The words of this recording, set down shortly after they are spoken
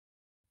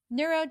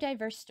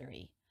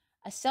Neurodiverstory,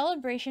 A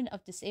Celebration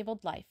of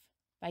Disabled Life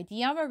by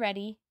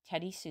Moretti,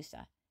 Teddy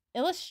Seussa.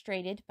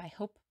 Illustrated by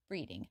Hope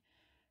Breeding.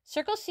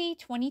 Circle C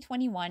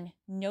 2021,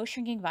 No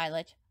Shrinking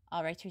Violet,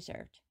 all rights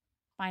reserved.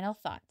 Final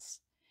thoughts.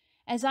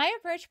 As I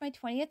approach my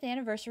 20th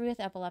anniversary with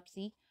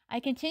epilepsy,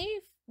 I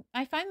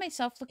find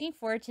myself looking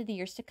forward to the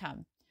years to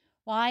come.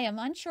 While I am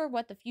unsure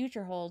what the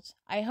future holds,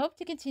 I hope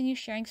to continue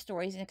sharing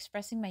stories and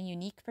expressing my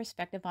unique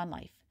perspective on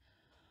life.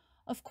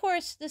 Of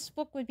course, this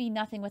book would be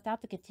nothing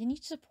without the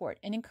continued support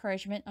and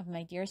encouragement of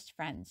my dearest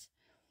friends.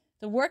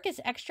 The work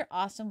is extra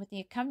awesome with the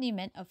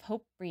accompaniment of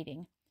Hope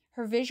Breeding.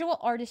 Her visual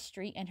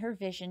artistry and her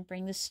vision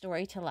bring this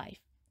story to life.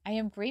 I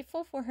am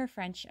grateful for her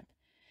friendship.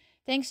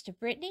 Thanks to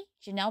Brittany,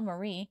 Janelle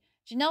Marie,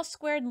 Janelle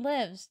Squared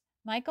Lives,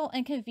 Michael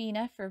and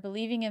Kavina for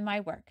believing in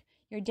my work.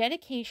 Your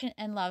dedication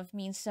and love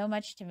means so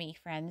much to me,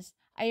 friends.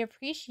 I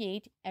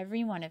appreciate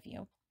every one of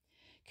you.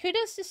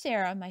 Kudos to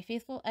Sarah, my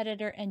faithful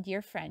editor and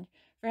dear friend,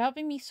 for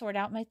helping me sort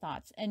out my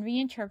thoughts and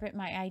reinterpret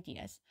my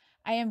ideas.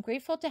 I am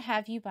grateful to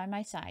have you by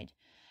my side.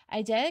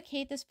 I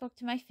dedicate this book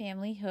to my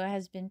family who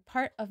has been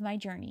part of my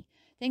journey.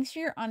 Thanks for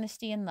your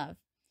honesty and love.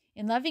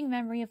 In loving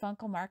memory of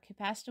Uncle Mark, who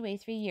passed away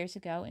 3 years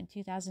ago in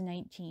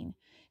 2019.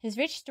 His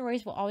rich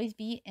stories will always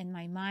be in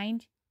my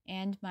mind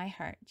and my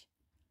heart.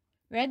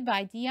 Read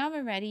by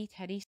Moretti, Teddy